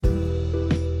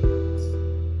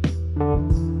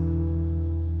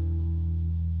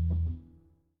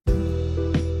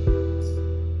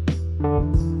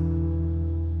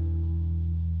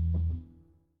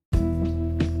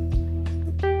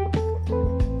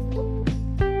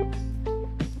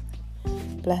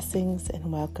Blessings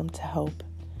and welcome to Hope,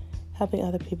 helping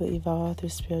other people evolve through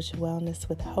spiritual wellness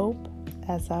with hope.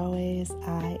 As always,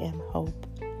 I am Hope.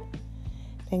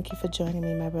 Thank you for joining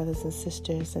me, my brothers and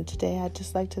sisters. And today I'd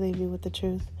just like to leave you with the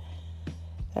truth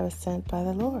that was sent by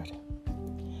the Lord.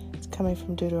 It's coming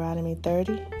from Deuteronomy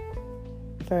 30,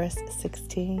 verse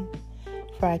 16.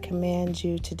 For I command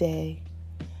you today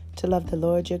to love the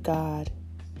Lord your God,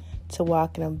 to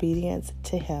walk in obedience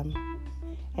to Him,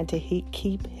 and to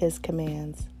keep His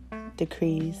commands,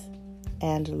 decrees,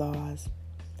 and laws.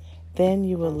 Then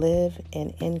you will live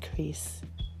and increase,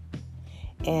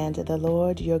 and the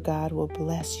Lord your God will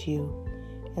bless you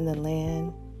in the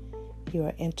land you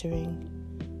are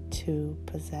entering to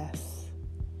possess.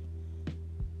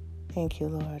 Thank you,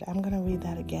 Lord. I'm going to read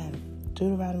that again.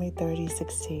 Deuteronomy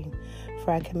 30:16.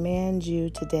 For I command you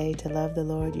today to love the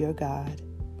Lord your God,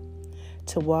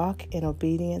 to walk in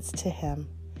obedience to Him,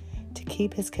 to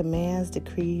keep His commands,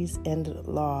 decrees, and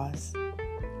laws.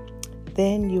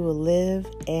 Then you will live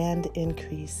and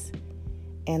increase,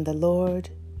 and the Lord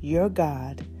your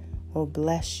God will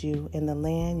bless you in the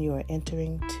land you are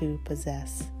entering to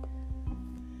possess.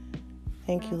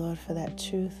 Thank you, Lord, for that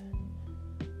truth.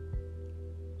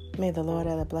 May the Lord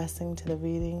add a blessing to the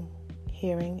reading,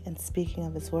 hearing, and speaking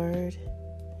of His word.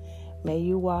 May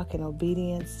you walk in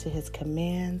obedience to His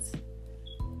commands,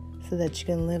 so that you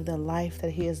can live the life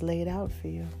that He has laid out for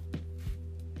you.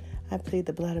 I plead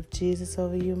the blood of Jesus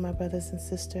over you, my brothers and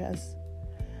sisters.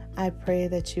 I pray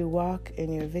that you walk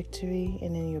in your victory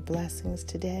and in your blessings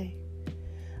today.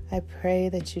 I pray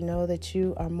that you know that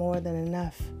you are more than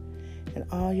enough, and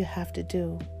all you have to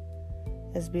do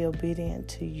is be obedient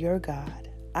to your God,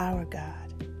 our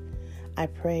God. I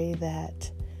pray that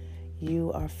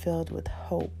you are filled with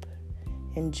hope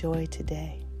and joy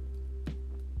today.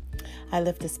 I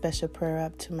lift a special prayer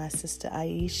up to my sister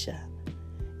Aisha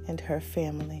and her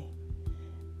family.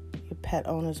 Your pet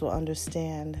owners will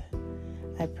understand.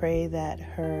 I pray that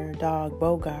her dog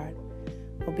Bogart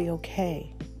will be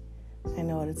okay. I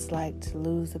know what it's like to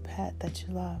lose a pet that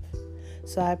you love.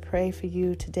 So I pray for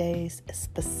you today,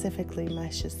 specifically my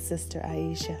sister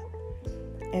Aisha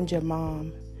and your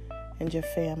mom and your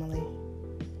family,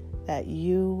 that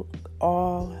you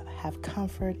all have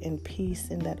comfort and peace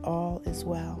and that all is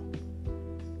well.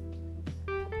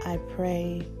 I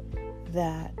pray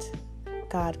that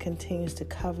God continues to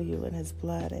cover you in His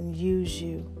blood and use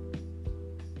you,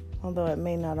 although it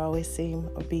may not always seem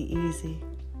or be easy,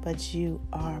 but you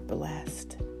are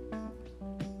blessed.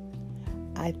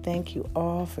 I thank you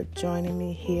all for joining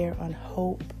me here on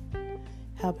Hope,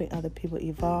 helping other people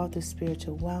evolve through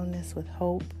spiritual wellness with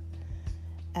hope.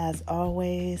 As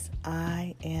always,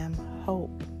 I am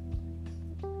Hope.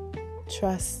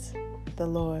 Trust the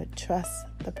Lord. Trust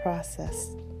the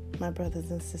process, my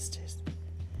brothers and sisters.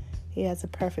 He has a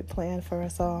perfect plan for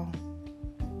us all,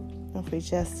 if we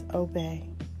just obey.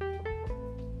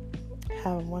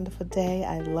 Have a wonderful day.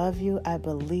 I love you. I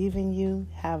believe in you.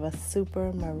 Have a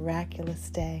super miraculous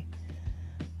day.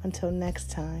 Until next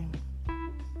time,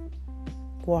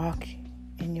 walk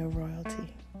in your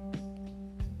royalty.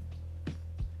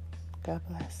 God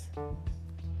bless.